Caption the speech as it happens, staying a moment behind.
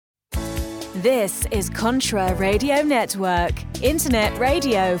This is Contra Radio Network, internet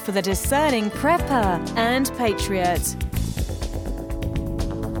radio for the discerning prepper and patriot.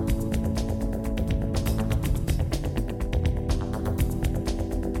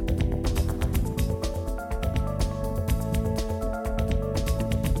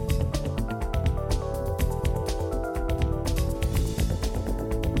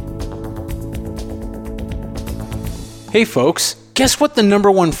 Hey folks, guess what the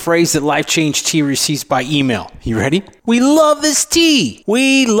number one phrase that Life Change Tea receives by email? You ready? We love this tea!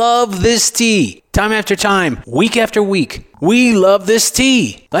 We love this tea! Time after time, week after week, we love this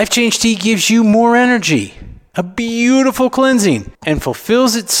tea! Life Change Tea gives you more energy, a beautiful cleansing, and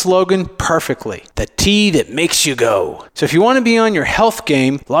fulfills its slogan perfectly. The tea that makes you go. So if you want to be on your health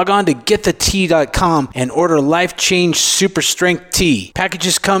game, log on to getthetea.com and order Life Change Super Strength Tea.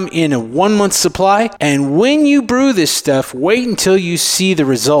 Packages come in a 1-month supply, and when you brew this stuff, wait until you see the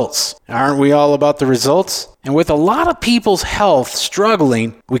results. Aren't we all about the results? And with a lot of people's health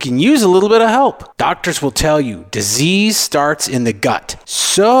struggling, we can use a little bit of help. Doctors will tell you disease starts in the gut.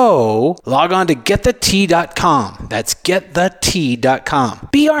 So log on to getthetea.com. That's getthetea.com.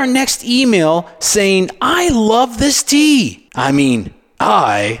 Be our next email saying, I love this tea.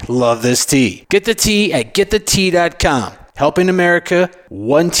 I love this tea. Get the tea at getthetea.com. Helping America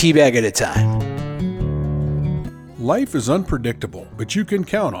one tea bag at a time. Life is unpredictable, but you can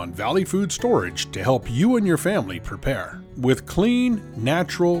count on Valley Food Storage to help you and your family prepare. With clean,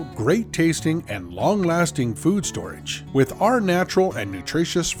 natural, great-tasting, and long-lasting food storage, with our natural and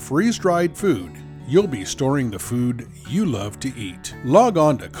nutritious freeze-dried food, you'll be storing the food you love to eat. Log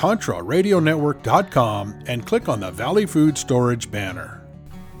on to ContraRadioNetwork.com and click on the Valley Food Storage banner.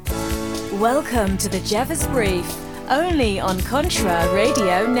 Welcome to the Jeffers Brief, only on Contra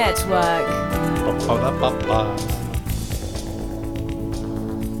Radio Network.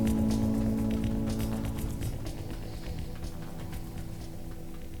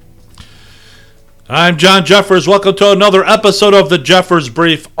 I'm John Jeffers. Welcome to another episode of the Jeffers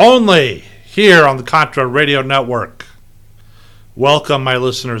Brief, only here on the Contra Radio Network. Welcome, my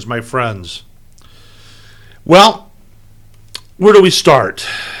listeners, my friends. Well, where do we start?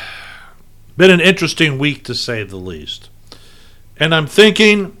 Been an interesting week, to say the least. And I'm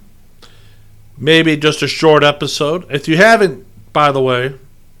thinking maybe just a short episode. If you haven't, by the way,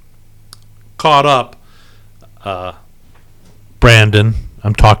 caught up, Brandon,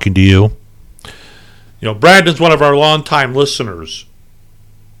 I'm talking to you. You know, Brandon's one of our longtime listeners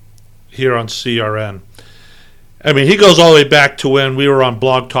here on CRN. I mean, he goes all the way back to when we were on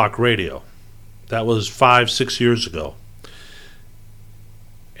Blog Talk Radio. That was 5-6 years ago.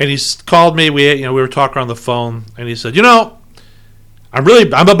 And he called me. We were talking on the phone, and he said,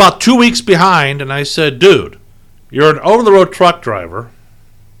 I'm about 2 weeks behind. And I said, dude, you're an over-the-road truck driver.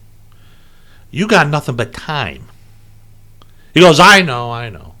 You got nothing but time. He goes, I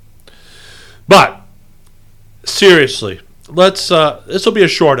know. But seriously, this will be a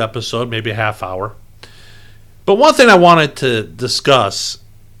short episode, maybe a half hour. But one thing I wanted to discuss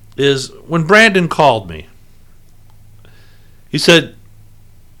is when Brandon called me, he said,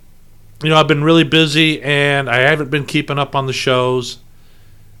 I've been really busy and I haven't been keeping up on the shows.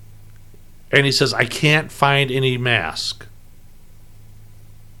 And he says, I can't find any mask.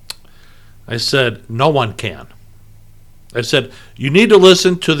 I said, no one can. I said, you need to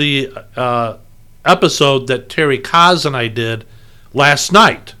listen to the episode that Terry Kaz and I did last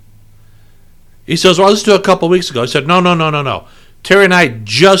night. He says, well, let's do it a couple weeks ago. I said, no. Terry and I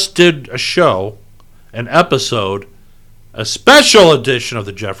just did a show, an episode, a special edition of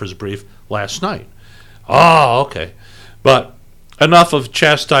the Jeffers Brief last night. Oh, okay. But enough of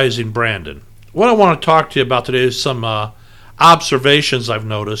chastising Brandon. What I want to talk to you about today is some observations I've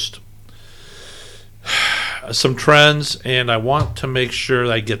noticed, some trends, and I want to make sure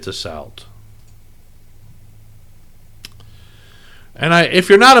that I get this out. And if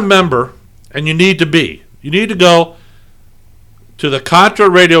you're not a member, and you need to go to the Contra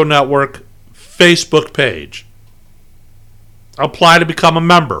Radio Network Facebook page. Apply to become a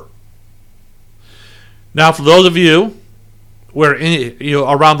member. Now, for those of you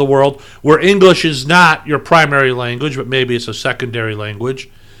around the where English is not your primary language, but maybe it's a secondary language,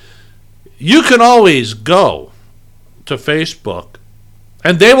 you can always go to Facebook,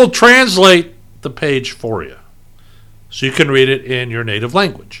 and they will translate the page for you, so you can read it in your native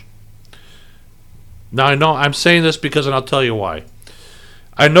language. Now, I know I'm saying this because, and I'll tell you why.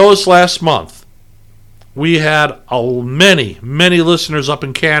 I noticed last month we had many listeners up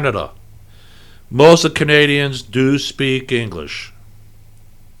in Canada. Most of the Canadians do speak English.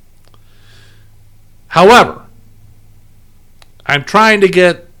 However, I'm trying to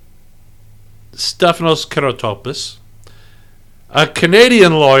get Stefanos Keratopoulos, a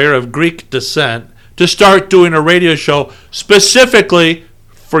Canadian lawyer of Greek descent, to start doing a radio show specifically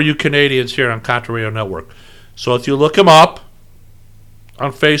for you Canadians here on Contra Radio Network. So if you look him up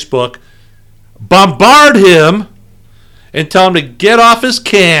on Facebook, bombard him and tell him to get off his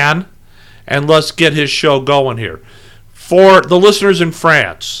can and let's get his show going here. For the listeners in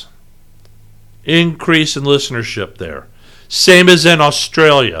France, increase in listenership there. Same as in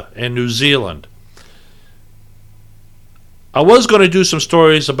Australia and New Zealand. I was going to do some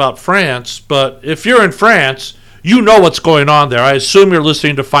stories about France, but if you're in France, you know what's going on there. I assume you're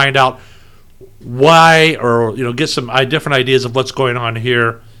listening to find out why, or get some different ideas of what's going on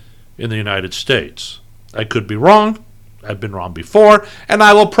here in the United States. I could be wrong. I've been wrong before, and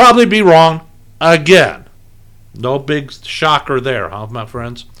I will probably be wrong again. No big shocker there, huh, my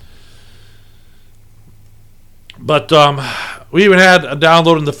friends? But we even had a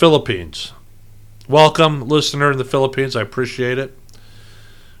download in the Philippines. Welcome, listener in the Philippines. I appreciate it.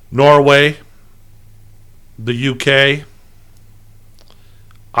 Norway, the UK,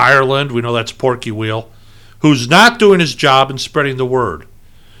 Ireland, we know that's Porky Wheel, who's not doing his job in spreading the word.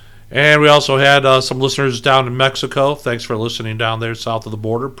 And we also had some listeners down in Mexico. Thanks for listening down there south of the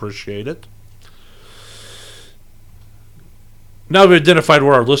border. Appreciate it. Now we've identified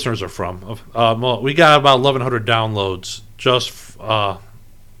where our listeners are from. We got about 1,100 downloads just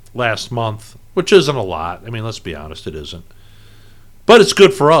last month, which isn't a lot. I mean, let's be honest, it isn't. But it's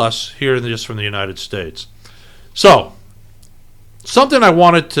good for us here just from the United States. So, something I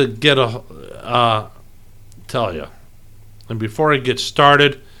wanted to tell you. And before I get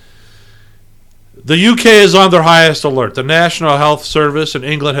started, the UK is on their highest alert. The National Health Service in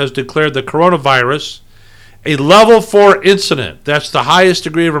England has declared the coronavirus a level 4 incident. That's the highest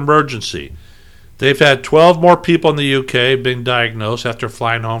degree of emergency. They've had 12 more people in the UK being diagnosed after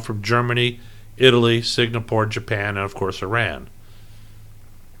flying home from Germany, Italy, Singapore, Japan, and of course Iran.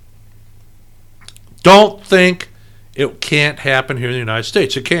 Don't think it can't happen here in the United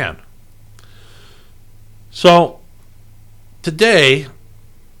States. It can. So today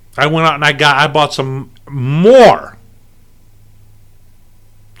I went out and I bought some more.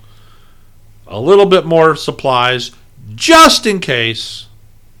 A little bit more supplies just in case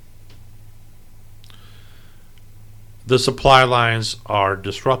the supply lines are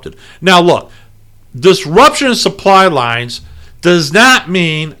disrupted. Now look, disruption in supply lines does not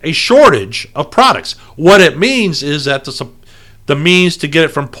mean a shortage of products. What it means is that the means to get it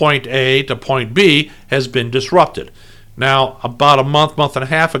from point A to point B has been disrupted. Now, about a month and a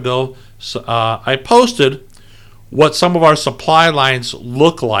half ago, I posted what some of our supply lines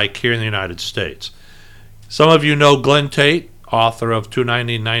look like here in the United States. Some of you know Glenn Tate, author of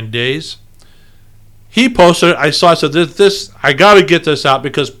 299 Days. He posted it. I said, this, I got to get this out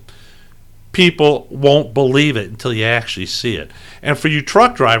because people won't believe it until you actually see it. And for you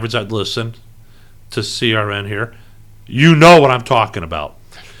truck drivers that listen to CRN here, you know what I'm talking about.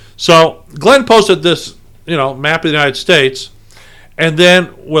 So Glenn posted this, map of the United States, and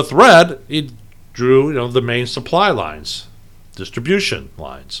then with red, he drew, the main supply lines, distribution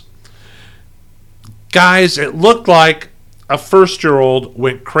lines. Guys, it looked like a first-year-old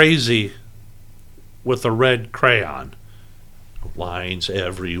went crazy with a red crayon. Lines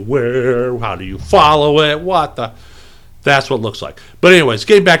everywhere. How do you follow it? That's what it looks like. But anyways,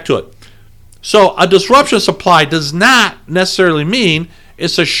 getting back to it. So a disruption of supply does not necessarily mean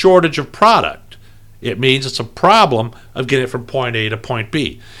it's a shortage of product. It means it's a problem of getting it from point A to point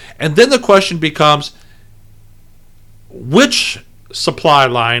B. And then the question becomes, which supply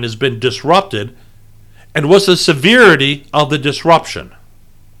line has been disrupted, and what's the severity of the disruption?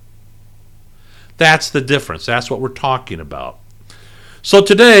 That's the difference. That's what we're talking about. So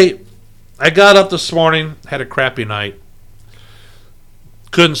today, I got up this morning, had a crappy night,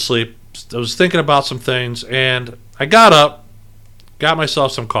 couldn't sleep. I was thinking about some things, and I got up, got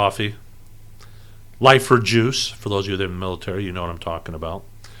myself some coffee, Lifer Juice, for those of you that are in the military, you know what I'm talking about.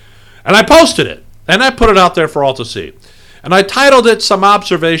 And I posted it, and I put it out there for all to see. And I titled it, Some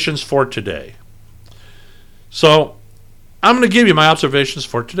Observations for Today. So, I'm going to give you my observations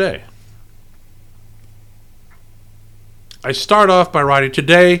for today. I start off by writing,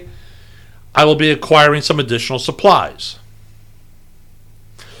 today I will be acquiring some additional supplies.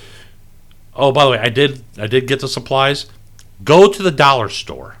 Oh, by the way, I did get the supplies. Go to the dollar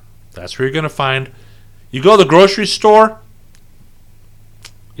store. That's where you're going to find. You go to the grocery store,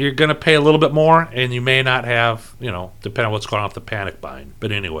 you're going to pay a little bit more, and you may not have, depending on what's going on with the panic buying.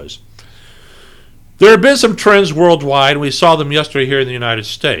 But anyways, there have been some trends worldwide. We saw them yesterday here in the United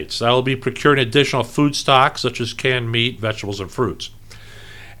States. I will be procuring additional food stocks, such as canned meat, vegetables, and fruits.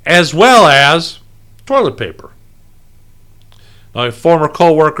 as well as toilet paper. Now, a former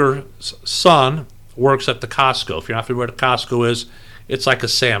co-worker's son works at the Costco. If you're not familiar with what a Costco is, it's like a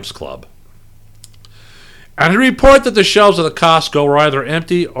Sam's Club. And he reported that the shelves of the Costco were either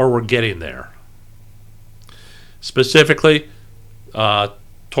empty or were getting there. Specifically,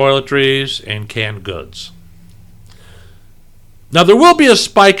 toiletries and canned goods. Now, there will be a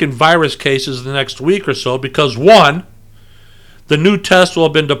spike in virus cases in the next week or so because, one, the new test will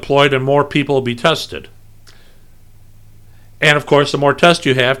have been deployed and more people will be tested. And, of course, the more tests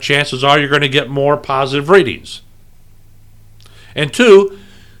you have, chances are you're going to get more positive readings. And two,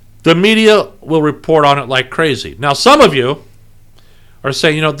 the media will report on it like crazy. Now, some of you are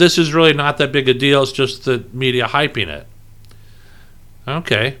saying, this is really not that big a deal. It's just the media hyping it.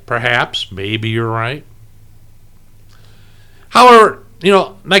 Okay, perhaps, maybe you're right. However,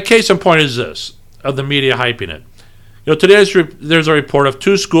 my case in point is this, of the media hyping it. Today there's a report of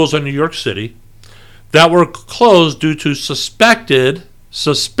 2 schools in New York City that were closed due to suspected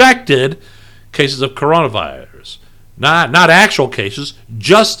cases of coronavirus. Not actual cases,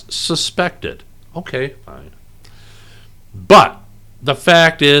 just suspected. Okay, fine. But the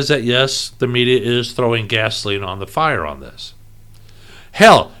fact is that, yes, the media is throwing gasoline on the fire on this.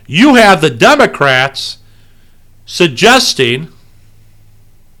 Hell, you have the Democrats suggesting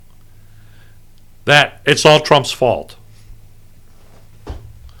that it's all Trump's fault.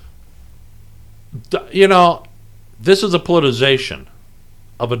 This is a politicization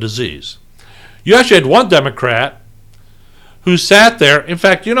of a disease. You actually had one Democrat who sat there. In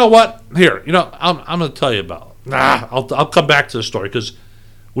fact, you know what? Here, I'm going to tell you about. I'll come back to the story because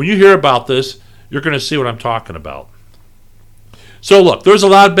when you hear about this, you're going to see what I'm talking about. So look, there's a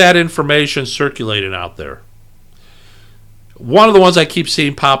lot of bad information circulating out there. One of the ones I keep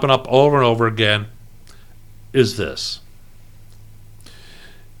seeing popping up over and over again is this.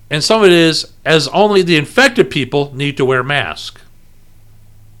 And some of it is, as only the infected people need to wear masks.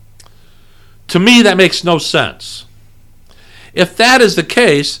 To me, that makes no sense. If that is the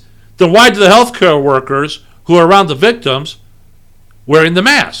case, then why do the healthcare workers who are around the victims wearing the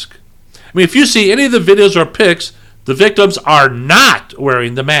mask? I mean, if you see any of the videos or pics, the victims are not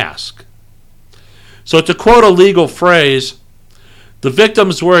wearing the mask. So to quote a legal phrase, the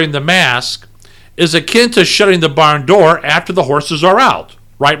victims wearing the mask is akin to shutting the barn door after the horses are out.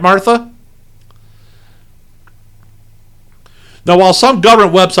 Right, Martha? Now, while some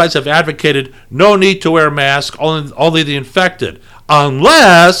government websites have advocated no need to wear a mask, only the infected,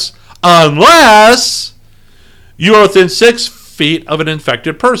 unless you are within 6 feet of an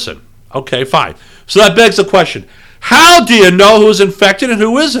infected person. Okay, fine. So that begs the question, how do you know who's infected and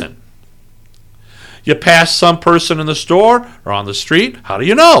who isn't? You pass some person in the store or on the street, how do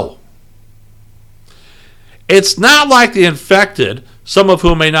you know? It's not like the infected, some of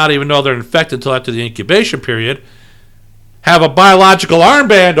whom may not even know they're infected until after the incubation period, have a biological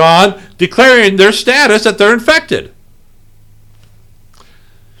armband on declaring their status that they're infected.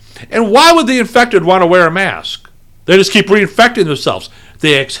 And why would the infected want to wear a mask? They just keep reinfecting themselves.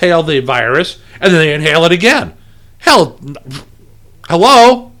 They exhale the virus and then they inhale it again. Hell,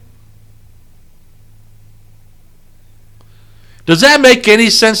 hello? Does that make any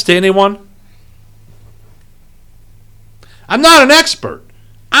sense to anyone? I'm not an expert.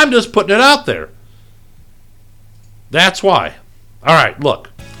 I'm just putting it out there. That's why. All right, look.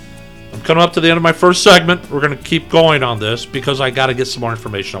 I'm coming up to the end of my first segment. We're going to keep going on this because I got to get some more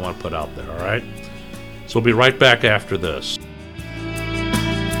information I want to put out there, all right? So we'll be right back after this.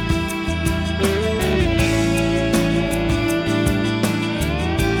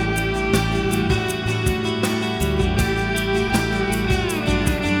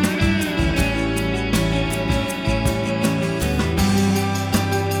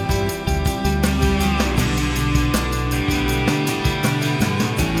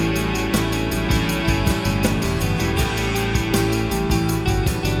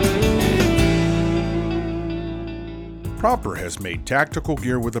 Propper has made tactical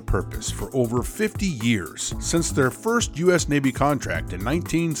gear with a purpose for over 50 years, since their first U.S. Navy contract in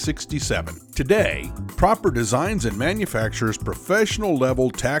 1967. Today, Propper designs and manufactures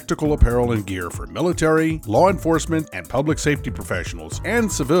professional-level tactical apparel and gear for military, law enforcement, and public safety professionals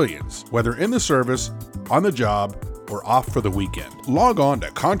and civilians, whether in the service, on the job, or off for the weekend. Log on to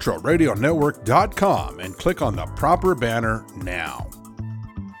ContraRadioNetwork.com and click on the Propper banner now.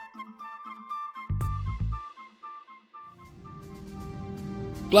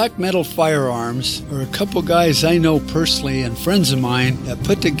 Black Metal Firearms are a couple guys I know personally and friends of mine that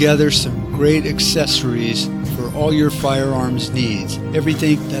put together some great accessories for all your firearms needs.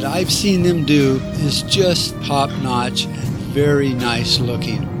 Everything that I've seen them do is just top-notch and very nice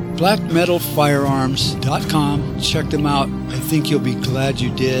looking. BlackMetalFirearms.com. Check them out. I think you'll be glad you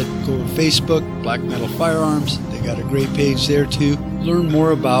did. Go to Facebook, Black Metal Firearms. They got a great page there too. Learn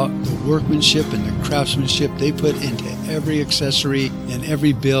more about the workmanship and the craftsmanship they put into every accessory and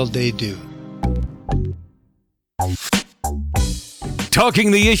every build they do.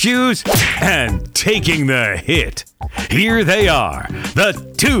 Talking the issues and taking the hit. Here they are, the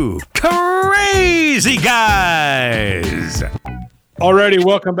two crazy guys. Alrighty,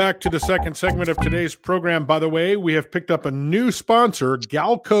 welcome back to the second segment of today's program. By the way, we have picked up a new sponsor,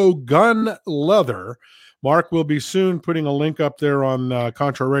 Galco Gun Leather. Mark will be soon putting a link up there on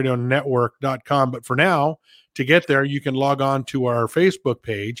ContraRadioNetwork.com. But for now, to get there, you can log on to our Facebook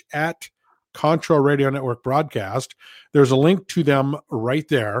page at Contra Radio Network Broadcast. There's a link to them right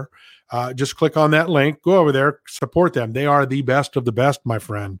there. Just click on that link, go over there, support them. They are the best of the best, my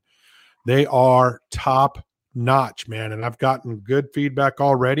friend. They are top notch, man. And I've gotten good feedback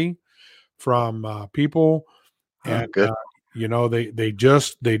already from people. And, they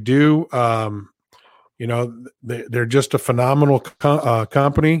do. They're just a phenomenal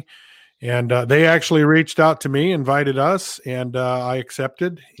company. And they actually reached out to me, invited us, and I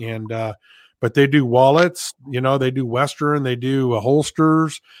accepted. And but they do wallets, they do Western, they do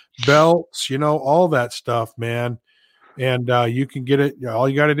holsters, belts, all that stuff, man. And you can get it. All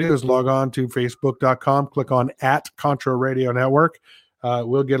you got to do is log on to Facebook.com, click on at Contra Radio Network.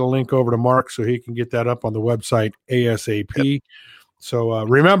 We'll get a link over to Mark so he can get that up on the website ASAP. Yep. So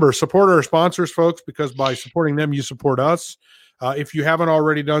remember, support our sponsors, folks, because by supporting them, you support us. If you haven't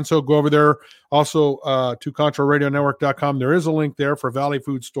already done so, go over there also to ContraRadioNetwork.com. There is a link there for Valley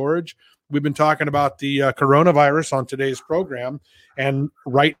Food Storage. We've been talking about the coronavirus on today's program. And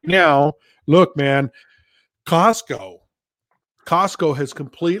right now, look, man, Costco has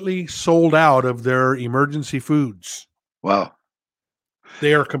completely sold out of their emergency foods. Wow.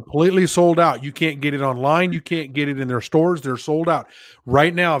 They are completely sold out. You can't get it online. You can't get it in their stores. They're sold out.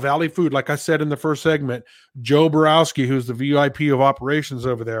 Right now, Valley Food, like I said in the first segment, Joe Borowski, who's the VIP of operations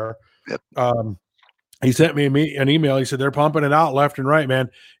over there, yep. He sent me an email. He said, they're pumping it out left and right, man.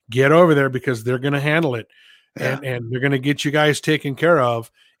 Get over there because they're going to handle it. Yeah. And they're going to get you guys taken care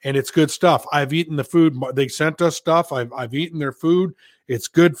of. And it's good stuff. I've eaten the food. They sent us stuff. I've eaten their food. It's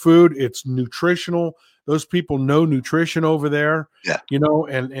good food. It's nutritional. Those people know nutrition over there,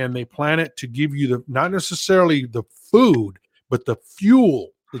 and they plan it to give you not necessarily the food, but the fuel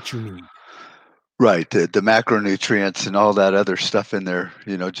that you need. Right. The macronutrients and all that other stuff in there,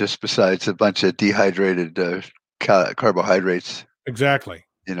 just besides a bunch of dehydrated carbohydrates. Exactly.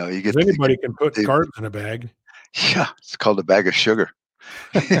 You get anybody can put carbs in a bag. Yeah. It's called a bag of sugar.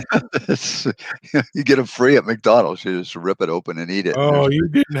 You get them free at McDonald's. You just rip it open and eat it. Oh, you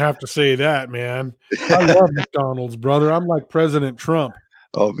didn't have to say that, man. I love McDonald's, brother. I'm like President Trump.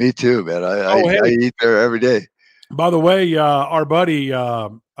 Oh, me too, man. I eat there every day. By the way, our buddy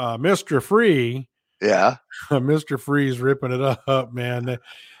Mr. Free, Mr. Free's ripping it up, man.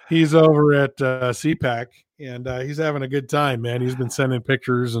 He's over at CPAC, and he's having a good time, man. He's been sending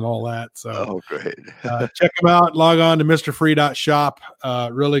pictures and all that. So, great. Check him out. Log on to MrFree.shop.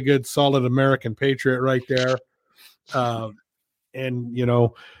 Really good, solid American patriot right there. And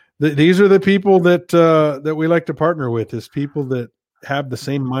these are the people that we like to partner with. Is people that have the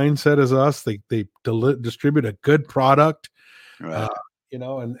same mindset as us. They distribute a good product, right.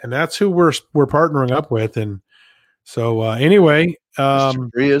 And that's who we're partnering up with. And so anyway,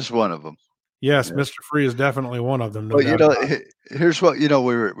 Mr. Free is one of them. Yes, yeah. Mr. Free is definitely one of them. Well, here's what we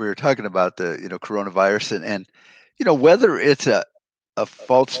were talking about the coronavirus and whether it's a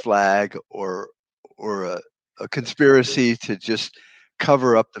false flag or a conspiracy to just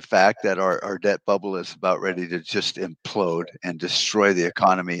cover up the fact that our debt bubble is about ready to just implode and destroy the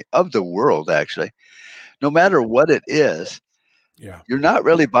economy of the world. Actually, no matter what it is, you're not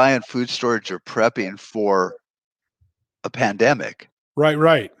really buying food storage or prepping for a pandemic.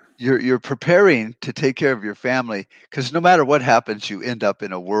 Right. You're preparing to take care of your family because no matter what happens, you end up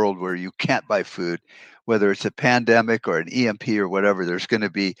in a world where you can't buy food, whether it's a pandemic or an EMP or whatever. There's going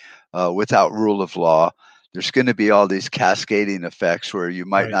to be without rule of law. There's going to be all these cascading effects where you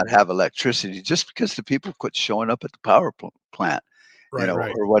might not have electricity just because the people quit showing up at the power plant,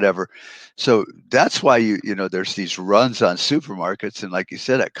 or whatever. So that's why there's these runs on supermarkets and, like you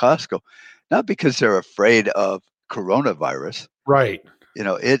said, at Costco, not because they're afraid of coronavirus. Right.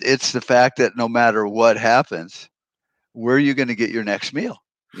 It's the fact that no matter what happens, where are you going to get your next meal?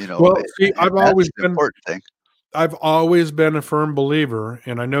 Well, see, I've always been important thing. I've always been a firm believer,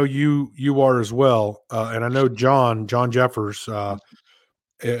 and I know you are as well. And I know John Jeffers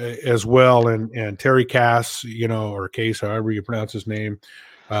as well, and Terry Cass, or Case, however you pronounce his name.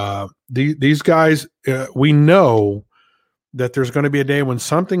 These guys, we know that there's going to be a day when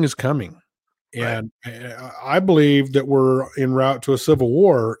something is coming. And I believe that we're en route to a civil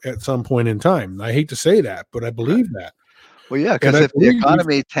war at some point in time. I hate to say that, but I believe that. Well, yeah, because if the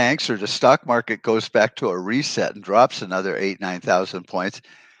economy tanks or the stock market goes back to a reset and drops another 8,000-9,000 points,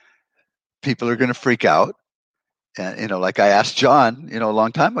 people are going to freak out. And, like I asked John, a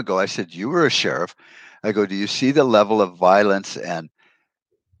long time ago, I said, you were a sheriff. I go, do you see the level of violence and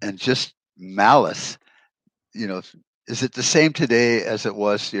just malice? Is it the same today as it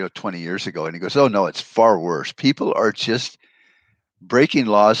was, 20 years ago? And he goes, oh, no, it's far worse. People are just breaking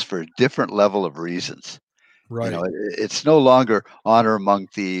laws for a different level of reasons. Right. It's no longer honor among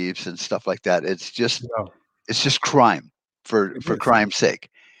thieves and stuff like that. It's just crime for crime's sake.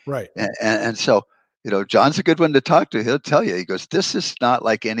 Right. And so, John's a good one to talk to. He'll tell you, he goes, this is not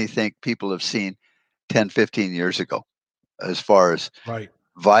like anything people have seen 10, 15 years ago, as far as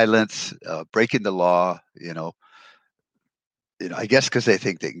violence, breaking the law, I guess because they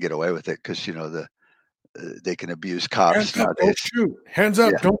think they can get away with it because, they can abuse cops. Hands up, don't shoot. Hands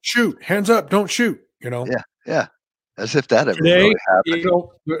up, don't shoot. Hands up, don't shoot. Yeah. As if that ever really happened.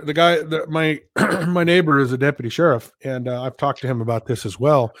 The guy, my neighbor is a deputy sheriff, and I've talked to him about this as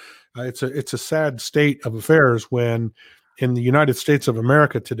well. It's a sad state of affairs when in the United States of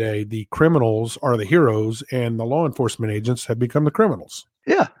America today, the criminals are the heroes and the law enforcement agents have become the criminals.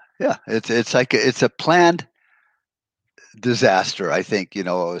 Yeah. It's like it's a planned disaster. I think,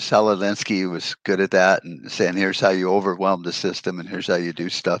 Selalinsky was good at that and saying, here's how you overwhelm the system and here's how you do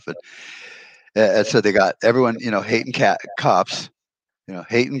stuff. And so they got everyone, hating cops,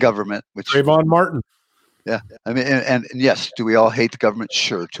 hating government, which Trayvon Martin. Yeah. I mean, and yes, do we all hate the government?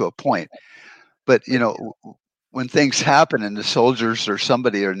 Sure, to a point. But, when things happen and the soldiers or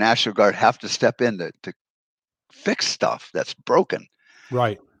somebody or National Guard have to step in to fix stuff that's broken.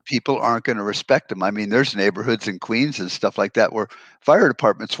 Right. People aren't going to respect them. I mean, there's neighborhoods in Queens and stuff like that where fire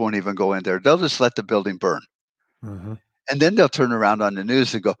departments won't even go in there. They'll just let the building burn. Mm-hmm. And then they'll turn around on the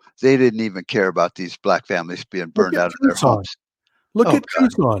news and go, they didn't even care about these black families being burned out of their homes. Look at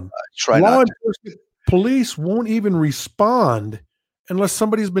Tucson. Law enforcement, police won't even respond unless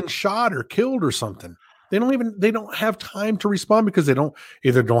somebody's been shot or killed or something. They don't have time to respond because they don't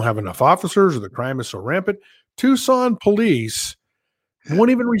have enough officers or the crime is so rampant. Tucson police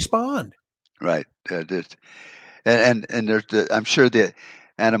won't even respond. Right. And there's I'm sure the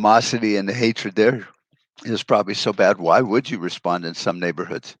animosity and the hatred there is probably so bad. Why would you respond in some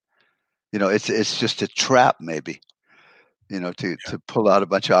neighborhoods? It's just a trap, maybe. To pull out a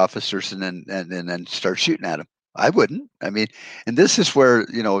bunch of officers and then start shooting at them. I wouldn't. I mean, and this is where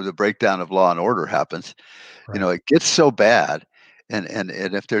the breakdown of law and order happens. Right. It gets so bad, and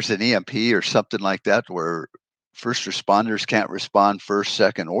if there's an EMP or something like that where first responders can't respond first,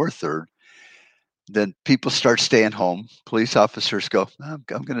 second, or third, then people start staying home. Police officers go, I'm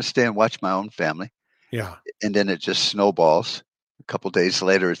going to stay and watch my own family. Yeah. And then it just snowballs. A couple of days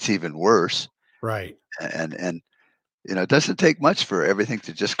later, it's even worse. Right. And it doesn't take much for everything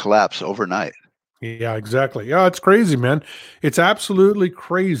to just collapse overnight. Yeah, exactly. Yeah, it's crazy, man. It's absolutely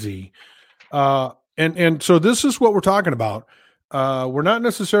crazy. And so this is what we're talking about. We're not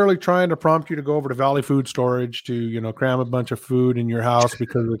necessarily trying to prompt you to go over to Valley Food Storage to, cram a bunch of food in your house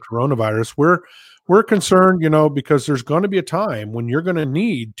because of the coronavirus. We're concerned, because there's going to be a time when you're going to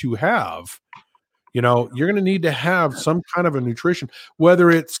need to have, you're going to need to have some kind of a nutrition, whether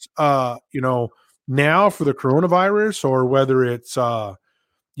it's, now for the coronavirus or whether it's,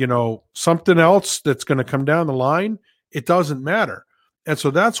 something else that's going to come down the line. It doesn't matter. And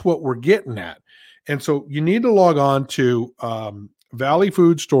so that's what we're getting at. And so you need to log on to Valley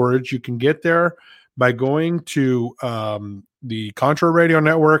Food Storage. You can get there by going to the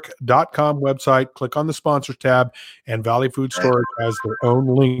ContraRadioNetwork.com website, click on the sponsors tab, and Valley Food Storage has their own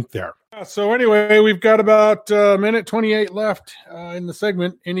link there. So anyway, we've got about a minute 28 left in the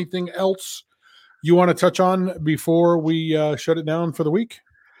segment. Anything else you want to touch on before we shut it down for the week?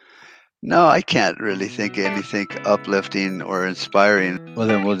 No, I can't really think of anything uplifting or inspiring. Well,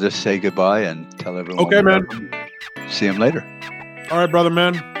 then we'll just say goodbye and tell everyone. Okay, man. See him later. All right, brother,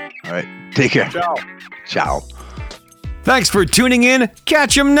 man. All right. Take care. Ciao. Thanks for tuning in.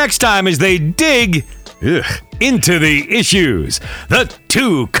 Catch them next time as they dig into the issues. The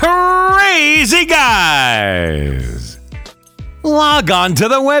Two Crazy Guys. Log on to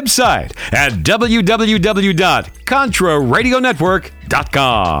the website at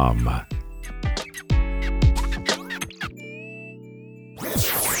www.ContraRadioNetwork.com.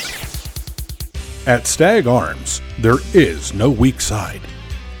 At Stag Arms, there is no weak side.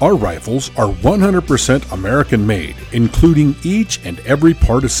 Our rifles are 100% American made, including each and every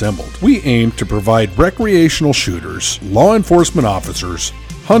part assembled. We aim to provide recreational shooters, law enforcement officers,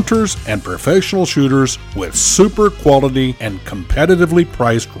 hunters, and professional shooters with super quality and competitively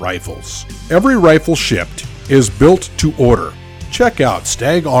priced rifles. Every rifle shipped is built to order. Check out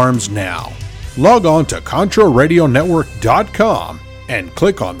Stag Arms now. Log on to ContraRadioNetwork.com and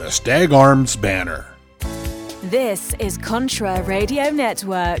click on the Stag Arms banner. This is Contra Radio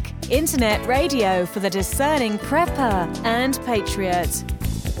Network, internet radio for the discerning prepper and patriot.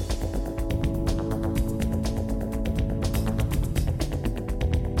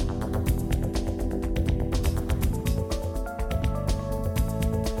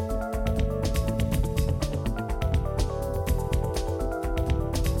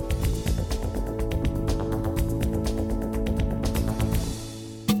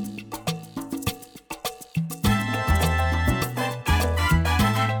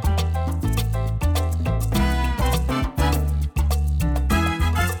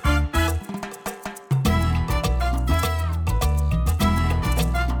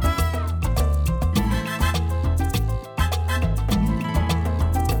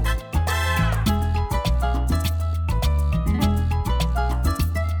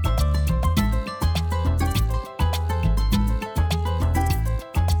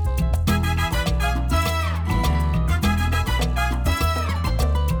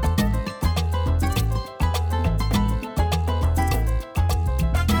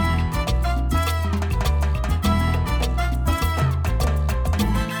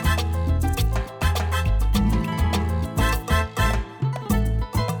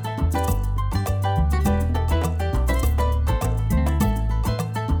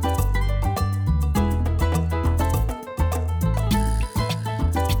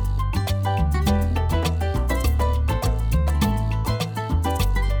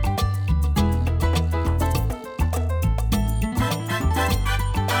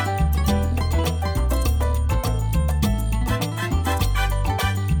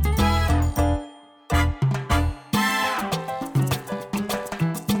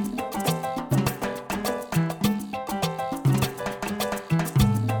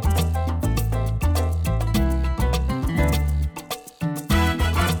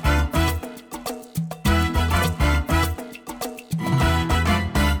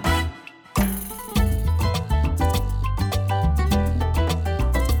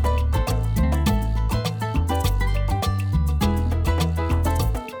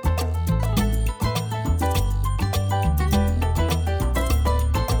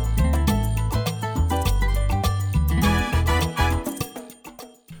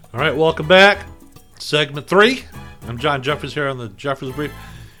 All right, welcome back. Segment 3. I'm John Jeffers here on the Jeffers Brief.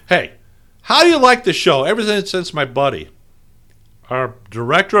 Hey, how do you like the show? Ever since my buddy, our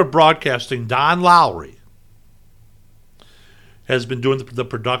director of broadcasting, Don Lowry, has been doing the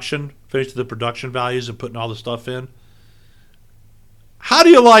production, finishing the production values and putting all the stuff in. How do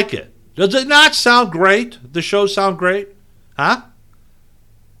you like it? Does it not sound great? The show sound great? Huh?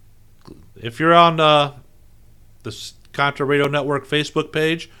 If you're on the Contra Radio Network Facebook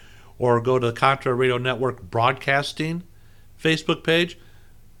page, or go to the Contra Radio Network Broadcasting Facebook page.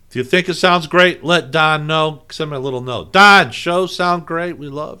 If you think it sounds great, let Don know. Send me a little note. Don, show sound great. We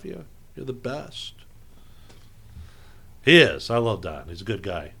love you. You're the best. He is. I love Don. He's a good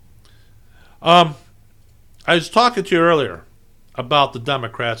guy. I was talking to you earlier about the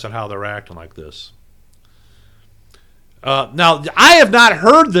Democrats and how they're acting like this. Now, I have not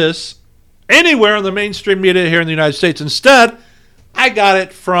heard this anywhere in the mainstream media here in the United States. Instead, I got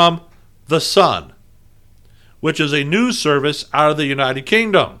it from The Sun, which is a news service out of the United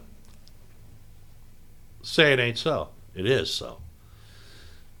Kingdom. Say it ain't so. It is so.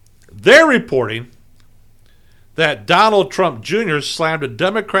 They're reporting that Donald Trump Jr. slammed a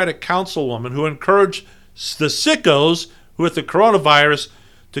Democratic councilwoman who encouraged the sickos with the coronavirus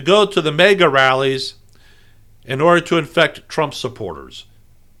to go to the mega rallies in order to infect Trump supporters.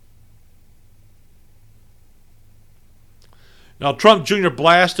 Now, Trump Jr.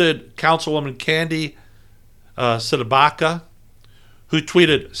 blasted Councilwoman Candy Sidabaka, who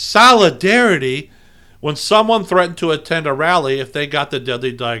tweeted, "Solidarity," when someone threatened to attend a rally if they got the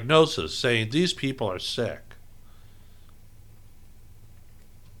deadly diagnosis, saying these people are sick.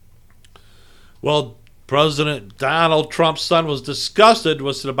 Well, President Donald Trump's son was disgusted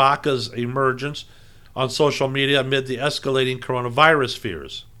with Sidabaka's emergence on social media amid the escalating coronavirus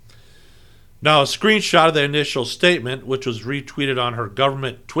fears. Now, a screenshot of the initial statement, which was retweeted on her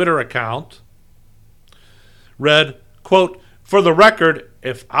government Twitter account, read, quote, "For the record,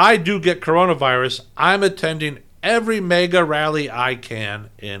 if I do get coronavirus, I'm attending every mega rally I can,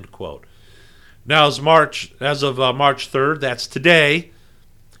 end quote. Now, as of March 3rd, that's today,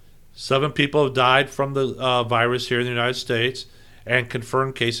 7 people have died from the virus here in the United States, and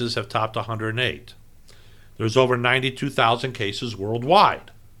confirmed cases have topped 108. There's over 92,000 cases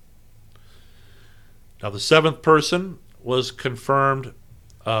worldwide. Now, the 7th person was confirmed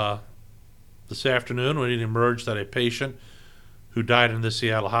this afternoon when it emerged that a patient who died in the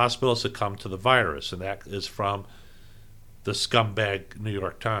Seattle hospital succumbed to the virus, and that is from the scumbag New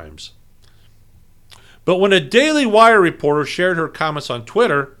York Times. But when a Daily Wire reporter shared her comments on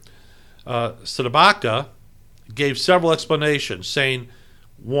Twitter, Stabaka gave several explanations, saying,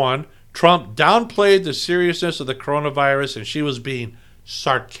 1, Trump downplayed the seriousness of the coronavirus and she was being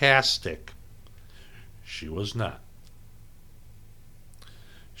sarcastic. She was not.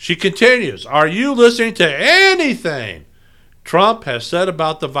 She continues, are you listening to anything Trump has said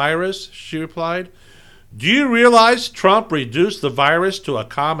about the virus? She replied. Do you realize Trump reduced the virus to a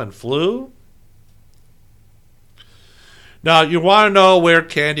common flu? Now, you want to know where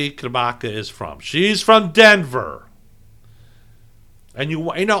Candy Kabaka is from. She's from Denver. And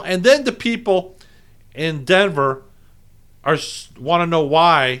you know, and then the people in Denver want to know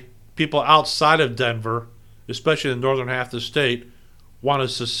why people outside of Denver, especially in the northern half of the state, want to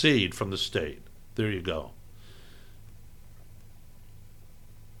secede from the state. There you go.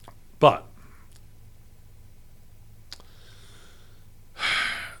 But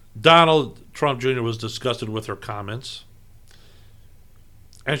Donald Trump Jr. was disgusted with her comments.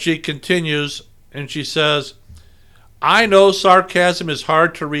 And she continues, and she says, I know sarcasm is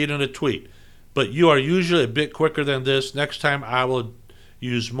hard to read in a tweet, but you are usually a bit quicker than this. Next time I will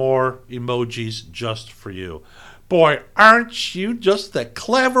use more emojis just for you. Boy, aren't you just the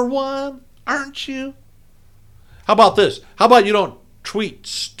clever one? Aren't you? How about this? How about you don't tweet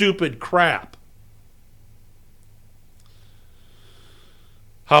stupid crap?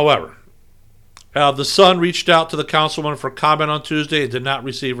 However, the Sun reached out to the councilwoman for comment on Tuesday and did not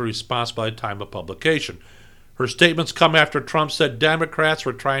receive a response by the time of publication. Her statements come after Trump said Democrats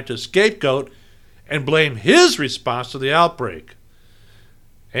were trying to scapegoat and blame his response to the outbreak.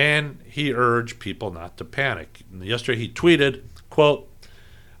 And he urged people not to panic. And yesterday he tweeted, quote,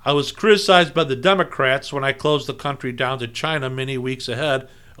 I was criticized by the Democrats when I closed the country down to China many weeks ahead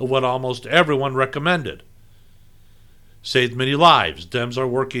of what almost everyone recommended. Saved many lives. Dems are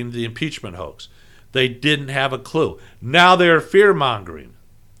working the impeachment hoax. They didn't have a clue. Now they're fear-mongering.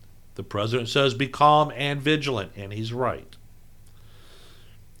 The president says be calm and vigilant, and he's right.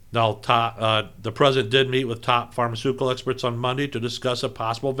 Now, the president did meet with top pharmaceutical experts on Monday to discuss a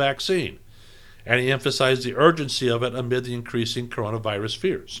possible vaccine, and he emphasized the urgency of it amid the increasing coronavirus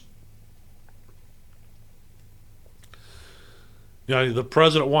fears. You know, the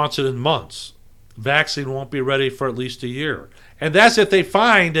president wants it in months. The vaccine won't be ready for at least a year. And that's if they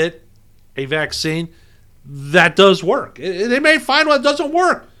find it, a vaccine that does work. They may find one that doesn't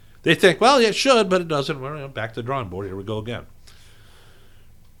work. They think, well, it should, but it doesn't. We're back to the drawing board. Here we go again.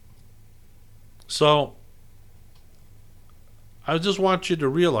 So I just want you to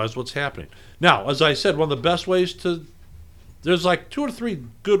realize what's happening. Now, as I said, one of the best ways there's like 2 or 3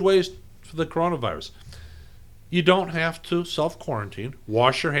 good ways for the coronavirus. You don't have to self-quarantine.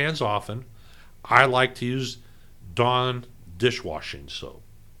 Wash your hands often. I like to use Dawn dishwashing soap.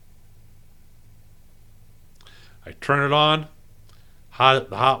 I turn it on.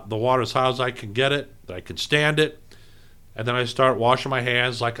 The water as hot as I can get it, that I can stand it, and then I start washing my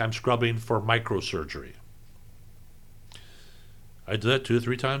hands like I'm scrubbing for microsurgery. I do that 2 or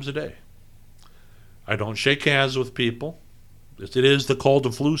 3 times a day. I don't shake hands with people. It is the cold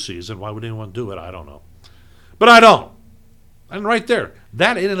and flu season. Why would anyone do it? I don't know. But I don't. And right there,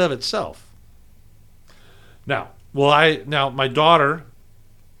 that in and of itself. Now, my daughter,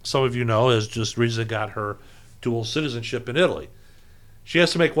 some of you know, has just recently got her dual citizenship in Italy. She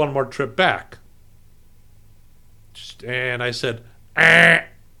has to make one more trip back. And I said,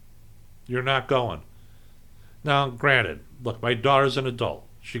 you're not going. Now, granted, look, my daughter's an adult.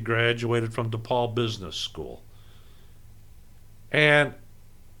 She graduated from DePaul Business School. And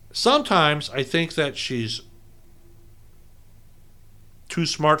sometimes I think that she's too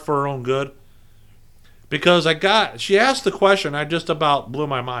smart for her own good. Because she asked the question, I just about blew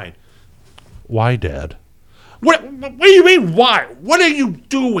my mind. Why, Dad? What do you mean, why? What are you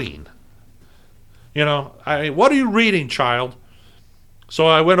doing? You know, what are you reading, child? So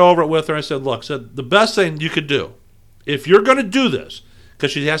I went over it with her. I said, look, the best thing you could do, if you're going to do this,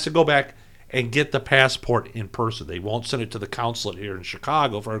 because she has to go back and get the passport in person. They won't send it to the consulate here in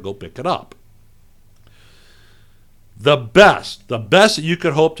Chicago for her to go pick it up. The best that you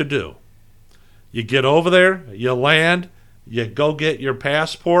could hope to do, You get over there, you land, you go get your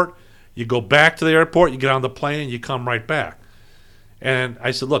passport, you go back to the airport, you get on the plane, and you come right back. And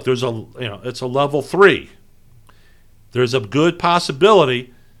I said, look, it's a level 3. There's a good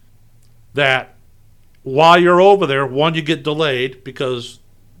possibility that while you're over there, one, you get delayed because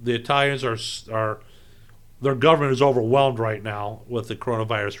the Italians are their government is overwhelmed right now with the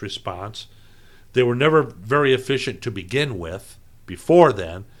coronavirus response. They were never very efficient to begin with before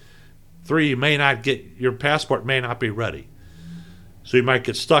then. 3, you may not get, your passport may not be ready. So you might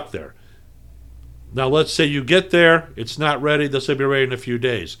get stuck there. Now let's say you get there, it's not ready, this will be ready in a few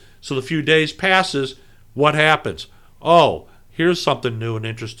days. So the few days passes, what happens? Oh, here's something new and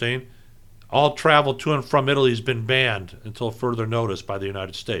interesting. All travel to and from Italy has been banned until further notice by the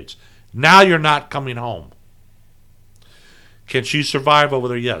United States. Now you're not coming home. Can she survive over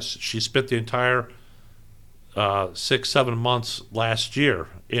there? Yes. She spent the entire 6-7 months last year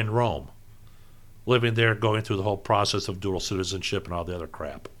in Rome, living there, going through the whole process of dual citizenship and all the other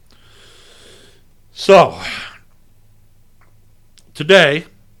crap. So, today,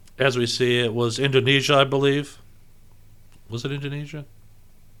 as we see, it was Indonesia, I believe. Was it Indonesia?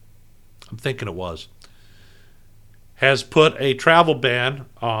 I'm thinking it was. Has put a travel ban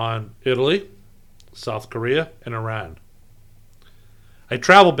on Italy, South Korea, and Iran. A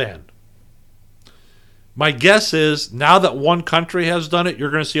travel ban. My guess is now that one country has done it,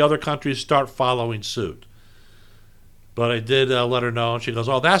 you're going to see other countries start following suit. But I did let her know, and she goes,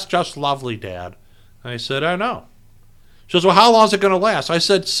 oh, that's just lovely, Dad. I said, I know. She goes, well, how long is it going to last? I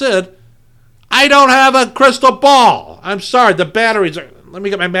said, Sid, I don't have a crystal ball. I'm sorry, the batteries are... Let me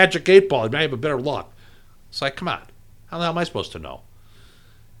get my magic 8-ball. I might have a better luck. It's like, come on. How the hell am I supposed to know?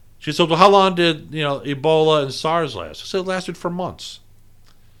 She said, well, how long did Ebola and SARS last? I said, it lasted for months.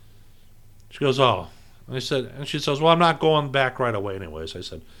 She goes, oh. And she says, well, I'm not going back right away anyways. I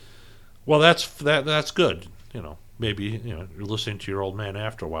said, well, that's good. Maybe you're listening to your old man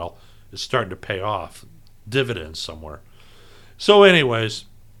after a while. It's starting to pay off dividends somewhere. So anyways,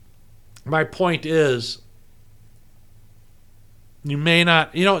 my point is, you may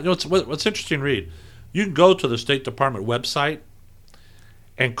not, what's interesting, Reed, you can go to the State Department website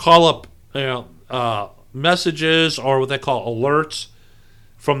and call up messages or what they call alerts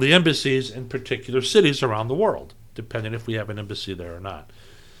from the embassies in particular cities around the world, depending if we have an embassy there or not.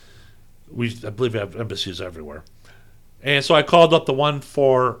 I believe we have embassies everywhere. And so I called up the one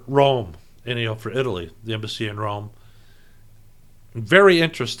for Rome, for Italy, the embassy in Rome. Very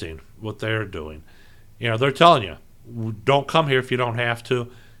interesting what they're doing. They're telling you, don't come here if you don't have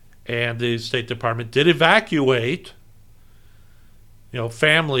to. And the State Department did evacuate,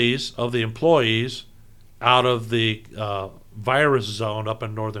 families of the employees out of the virus zone up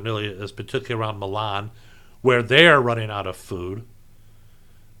in northern Italy, particularly around Milan, where they are running out of food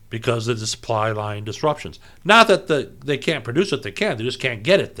because of the supply line disruptions. Not that they can't produce it, they can. They just can't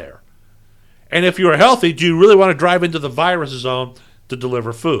get it there. And if you're healthy, do you really want to drive into the virus zone to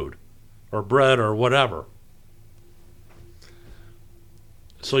deliver food or bread or whatever?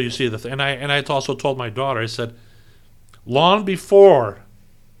 So you see and I also told my daughter, I said, long before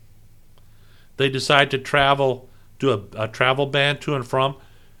they decide to do a travel ban to and from,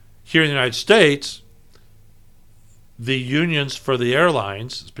 here in the United States, the unions for the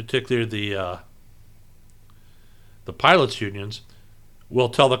airlines, particularly the pilots' unions, will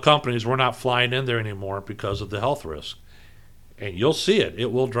tell the companies we're not flying in there anymore because of the health risk. And you'll see it.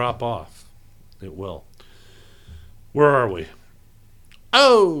 It will drop off. It will. Where are we?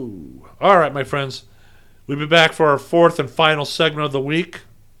 Oh! All right, my friends. We'll be back for our 4th and final segment of the week.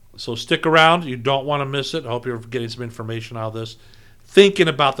 So stick around. You don't want to miss it. I hope you're getting some information out of this. Thinking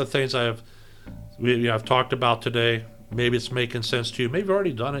about the things I've talked about today. Maybe it's making sense to you. Maybe you've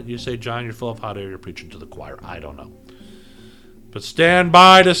already done it. You say, John, you're full of hot air. You're preaching to the choir. I don't know. But stand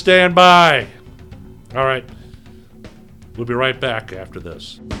by to stand by. All right. We'll be right back after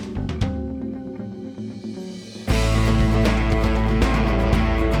this.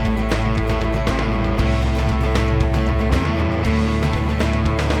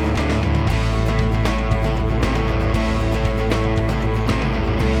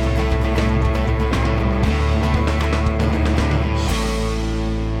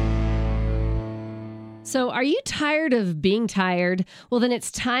 So, are you tired of being tired? Well, then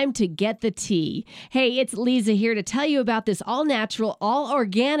it's time to get the tea. Hey, it's Lisa here to tell you about this all-natural,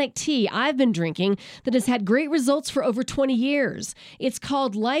 all-organic tea I've been drinking that has had great results for over 20 years. It's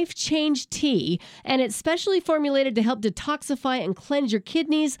called Life Change Tea, and it's specially formulated to help detoxify and cleanse your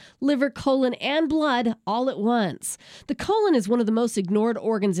kidneys, liver, colon, and blood all at once. The colon is one of the most ignored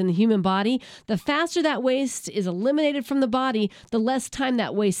organs in the human body. The faster that waste is eliminated from the body, the less time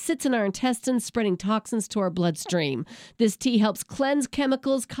that waste sits in our intestines, spreading toxins to our bloodstream. This tea helps cleanse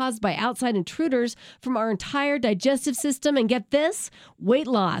chemicals caused by outside intruders from our entire digestive system. And get this, weight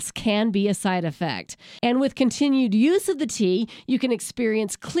loss can be a side effect. And with continued use of the tea, you can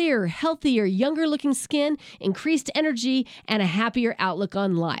experience clearer, healthier, younger looking skin, increased energy, and a happier outlook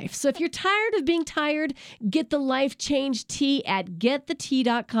on life. So if you're tired of being tired, get the Life Change Tea at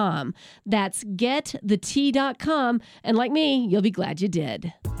getthetea.com. That's getthetea.com. And like me, you'll be glad you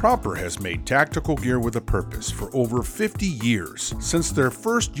did. Proper has made tactical gear with a purpose for over 50 years, since their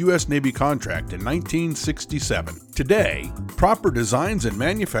first U.S. Navy contract in 1967. Today, Proper designs and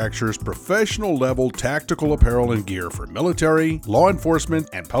manufactures professional-level tactical apparel and gear for military, law enforcement,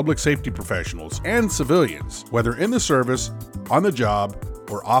 and public safety professionals and civilians, whether in the service, on the job,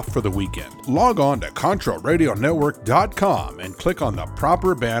 or off for the weekend. Log on to ContraRadioNetwork.com and click on the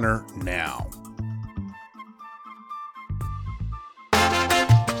Proper banner now.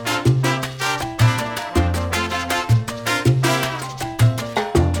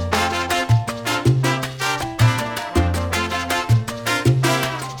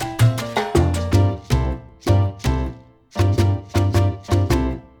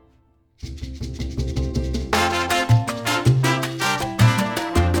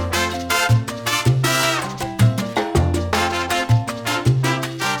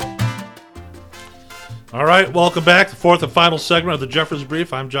 All right, welcome back. The fourth and final segment of the Jeffers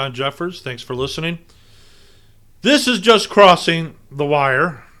Brief. I'm John Jeffers. Thanks for listening. This is just crossing the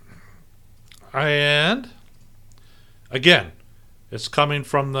wire. And, again, it's coming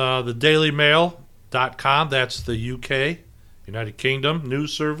from the dailymail.com. That's the UK, United Kingdom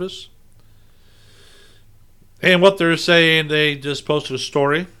news service. And what they're saying, they just posted a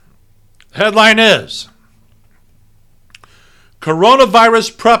story. Headline is,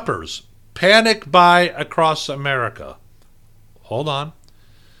 Coronavirus Preppers Panic buy across America. Hold on.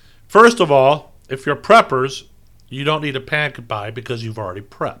 First of all, if you're preppers, you don't need a panic buy because you've already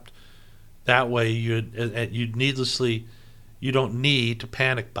prepped. That way, you don't need to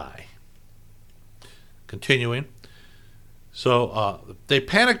panic buy. Continuing. So, they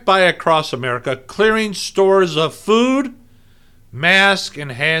panic buy across America, clearing stores of food, mask,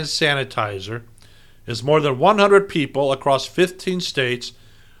 and hand sanitizer, as more than 100 people across 15 states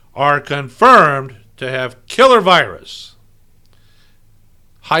are confirmed to have killer virus,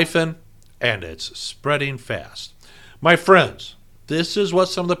 and it's spreading fast. My friends, this is what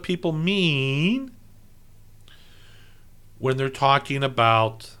some of the people mean when they're talking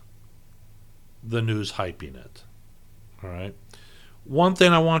about the news hyping it. All right? One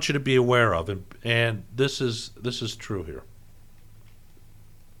thing I want you to be aware of, and this is true here.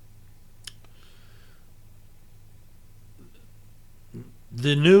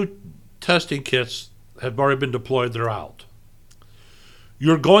 The new testing kits have already been deployed. They're out.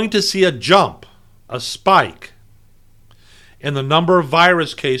 You're going to see a jump, a spike, in the number of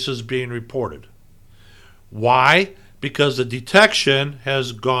virus cases being reported. Why? Because the detection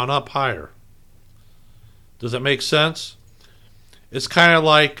has gone up higher. Does that make sense? It's kind of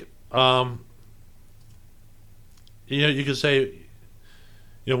like, you could say,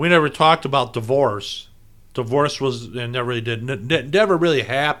 we never talked about divorce. Divorce never really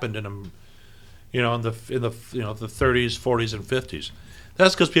happened in the 30s, 40s, and 50s.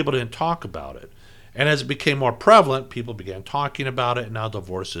 That's because people didn't talk about it, and as it became more prevalent, people began talking about it, and now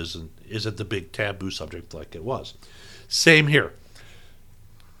divorce isn't the big taboo subject like it was. Same here,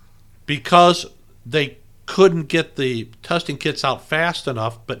 because they couldn't get the testing kits out fast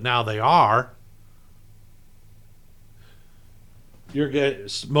enough, but now they are. They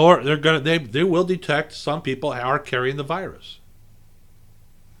will detect some people are carrying the virus.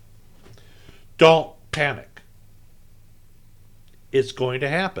 Don't panic. It's going to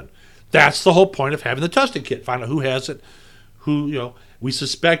happen. That's the whole point of having the testing kit. Find out who has it, we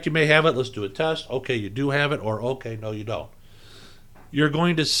suspect you may have it. Let's do a test. Okay, you do have it, or okay, no, you don't. You're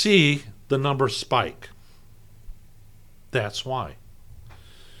going to see the number spike. That's why.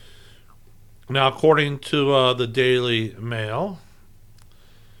 Now, according to the Daily Mail,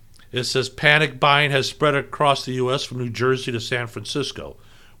 it says panic buying has spread across the U.S. from New Jersey to San Francisco,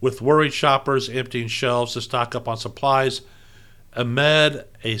 with worried shoppers emptying shelves to stock up on supplies amid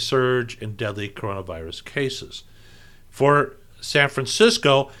a surge in deadly coronavirus cases. For San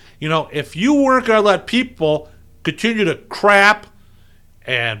Francisco, if you weren't going to let people continue to crap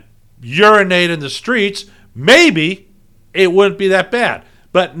and urinate in the streets, maybe it wouldn't be that bad.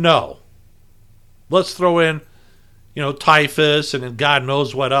 But no. Let's throw in, typhus and then God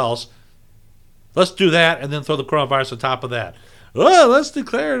knows what else. Let's do that and then throw the coronavirus on top of that. Oh, let's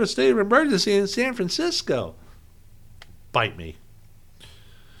declare a state of emergency in San Francisco. Bite me.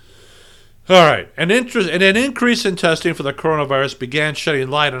 All right. An increase in testing for the coronavirus began shedding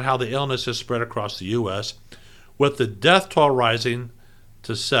light on how the illness has spread across the U.S., with the death toll rising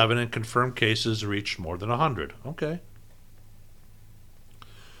to 7 and confirmed cases reached more than 100. Okay.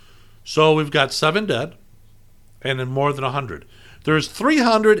 So we've got 7 dead and then more than 100. There's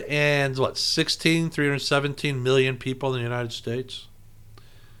 317 million people in the United States.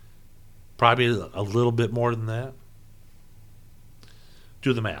 Probably a little bit more than that.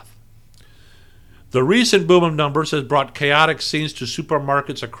 Do the math. The recent boom of numbers has brought chaotic scenes to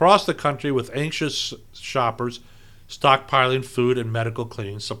supermarkets across the country, with anxious shoppers stockpiling food and medical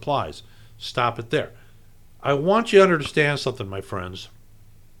cleaning supplies. Stop it there. I want you to understand something, my friends.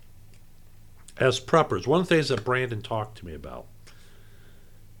 As preppers, one of the things that Brandon talked to me about,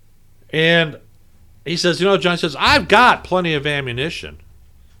 and he says, John says, I've got plenty of ammunition.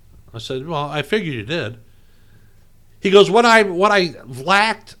 I said, well, I figured you did. He goes, what I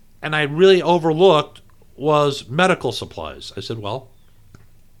lacked and I really overlooked was medical supplies. I said, well,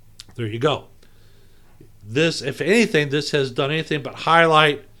 there you go. This, if anything, this has done anything but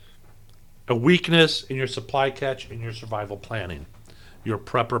highlight a weakness in your supply catch and your survival planning, your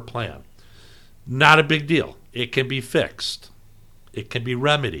prepper plan. Not a big deal. It can be fixed. It can be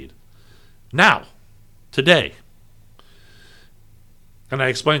remedied. Now, today, and I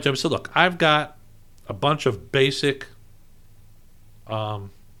explained to him, I said, look, I've got a bunch of basic,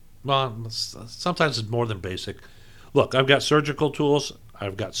 sometimes it's more than basic. Look, I've got surgical tools.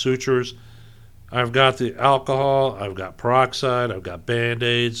 I've got sutures. I've got the alcohol. I've got peroxide. I've got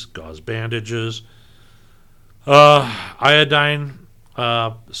Band-Aids, gauze bandages, iodine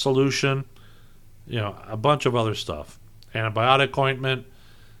solution, a bunch of other stuff. Antibiotic ointment,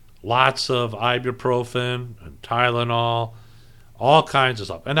 lots of ibuprofen and Tylenol, all kinds of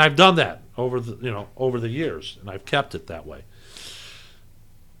stuff. And I've done that over the years, and I've kept it that way.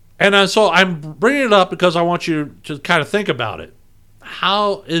 And so I'm bringing it up because I want you to kind of think about it.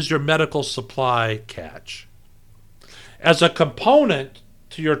 How is your medical supply catch? As a component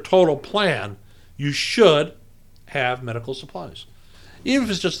to your total plan, you should have medical supplies, even if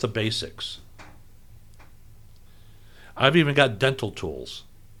it's just the basics. I've even got dental tools.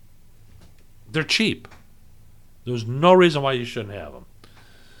 They're cheap. There's no reason why you shouldn't have them.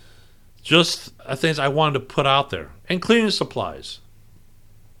 Just things I wanted to put out there. And cleaning supplies.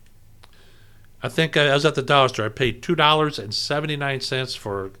 I think I was at the dollar store. I paid $2.79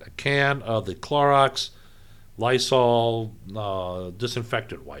 for a can of the Clorox Lysol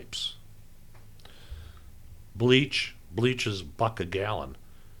disinfectant wipes. Bleach is $1 a gallon.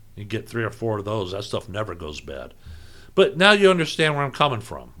 You get 3 or 4 of those. That stuff never goes bad. But now you understand where I'm coming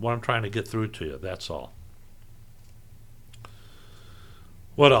from, what I'm trying to get through to you. That's all.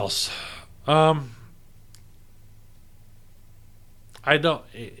 What else? I don't...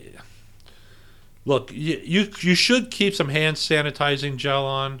 Look, you should keep some hand sanitizing gel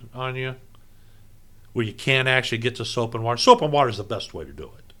on you, where you can't actually get to soap and water. Soap and water is the best way to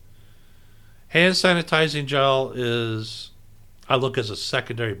do it. Hand sanitizing gel is, I look as a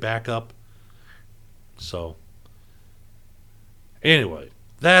secondary backup. So, anyway,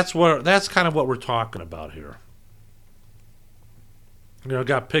 that's kind of what we're talking about here.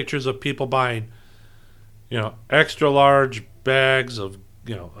 Got pictures of people buying, extra large bags of,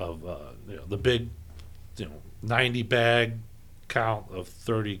 the big, 90 bag count of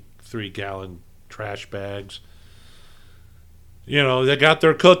 33-gallon trash bags. They got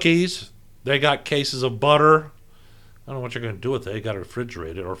their cookies. They got cases of butter. I don't know what you're going to do with it. You got to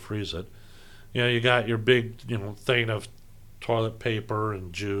refrigerate it or freeze it. You got your big, thing of toilet paper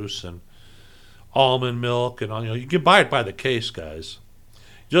and juice and almond milk and all. You can buy it by the case, guys.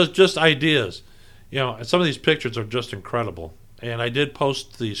 Just ideas. And some of these pictures are just incredible. And I did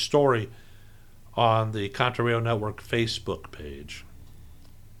post the story on the Contra Radio Network Facebook page.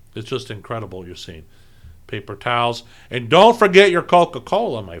 It's just incredible what you're seeing. Paper towels. And don't forget your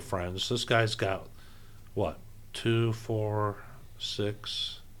Coca-Cola, my friends. This guy's got, 2, 4,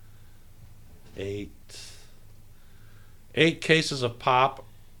 6, 8. 8 cases of pop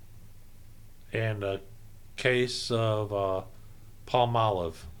and a case of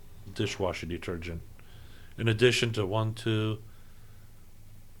Palmolive dishwasher detergent. In addition to 1, 2,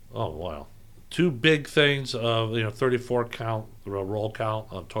 Oh, wow. 2 big things of 34 count roll count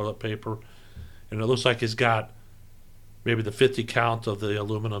of toilet paper, and it looks like he's got maybe the 50 count of the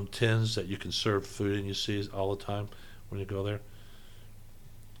aluminum tins that you can serve food in. You see all the time when you go there.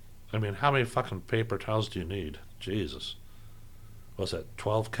 I mean, how many fucking paper towels do you need? Jesus. What's that?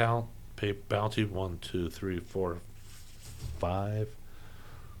 12 count Bounty? 1, 2, 3, 4, 5.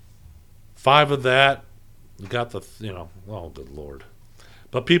 5 of that. You got the oh good Lord.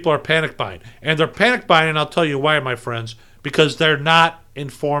 But people are panic buying. And they're panic buying, and I'll tell you why, my friends, because they're not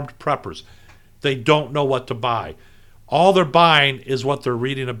informed preppers. They don't know what to buy. All they're buying is what they're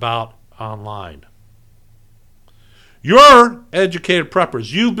reading about online. You're educated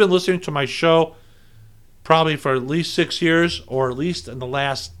preppers. You've been listening to my show probably for at least 6 years, or at least in the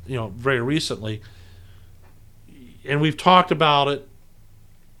last, very recently. And we've talked about it,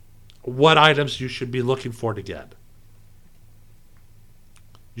 what items you should be looking for to get.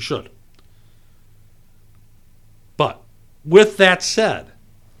 You should. But with that said,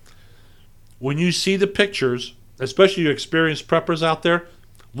 when you see the pictures, especially your experienced preppers out there,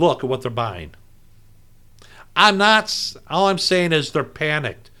 look at what they're buying. All I'm saying is they're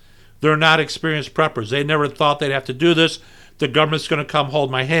panicked. They're not experienced preppers. They never thought they'd have to do this. The government's going to come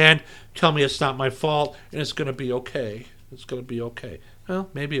hold my hand, tell me it's not my fault, and it's going to be okay. It's going to be okay. Well,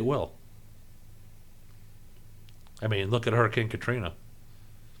 maybe it will. I mean, look at Hurricane Katrina.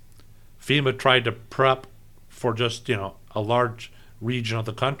 FEMA tried to prep for just, a large region of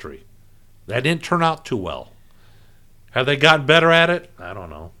the country. That didn't turn out too well. Have they gotten better at it? I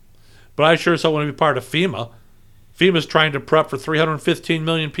don't know. But I sure as hell want to be part of FEMA. FEMA's trying to prep for 315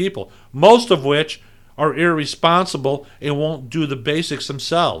 million people, most of which are irresponsible and won't do the basics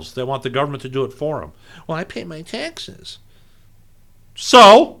themselves. They want the government to do it for them. Well, I pay my taxes.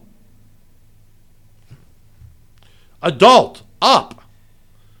 So, adult, up.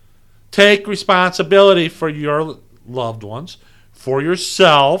 Take responsibility for your loved ones, for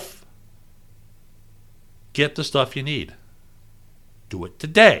yourself. Get the stuff you need. Do it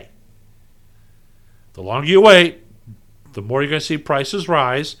today. The longer you wait, the more you're going to see prices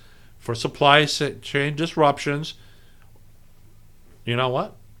rise for supply chain disruptions. You know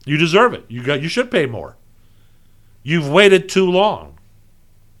what? You deserve it. You should pay more. You've waited too long.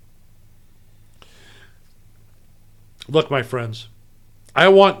 Look, my friends, I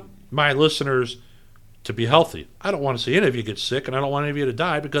want my listeners to be healthy. I don't want to see any of you get sick, and I don't want any of you to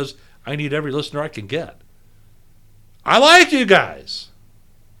die, because I need every listener I can get. I like you guys.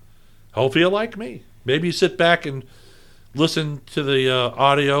 Hopefully you like me. Maybe you sit back and listen to the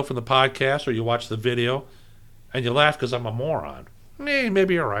audio from the podcast, or you watch the video, and you laugh because I'm a moron.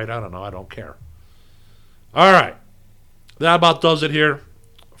 Maybe you're right. I don't know. I don't care. All right. That about does it here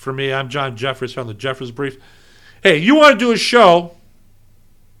for me. I'm John Jeffers from the Jeffers Brief. Hey, you want to do a show,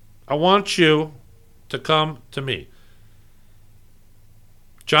 I want you to come to me.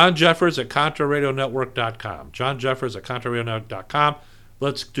 John Jeffers at ContraRadioNetwork.com. John Jeffers at ContraRadioNetwork.com.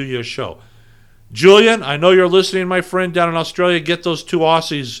 Let's do you a show. Julian, I know you're listening, my friend, down in Australia. Get those 2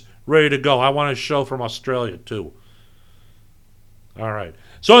 Aussies ready to go. I want a show from Australia, too. All right.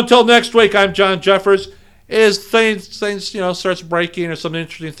 So until next week, I'm John Jeffers. As things starts breaking or some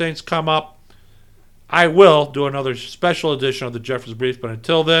interesting things come up, I will do another special edition of the Jeffers Brief. But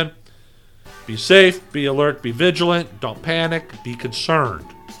until then, be safe, be alert, be vigilant, don't panic, be concerned.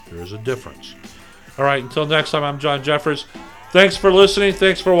 There is a difference. All right, until next time, I'm John Jeffers. Thanks for listening.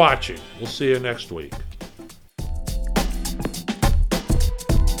 Thanks for watching. We'll see you next week.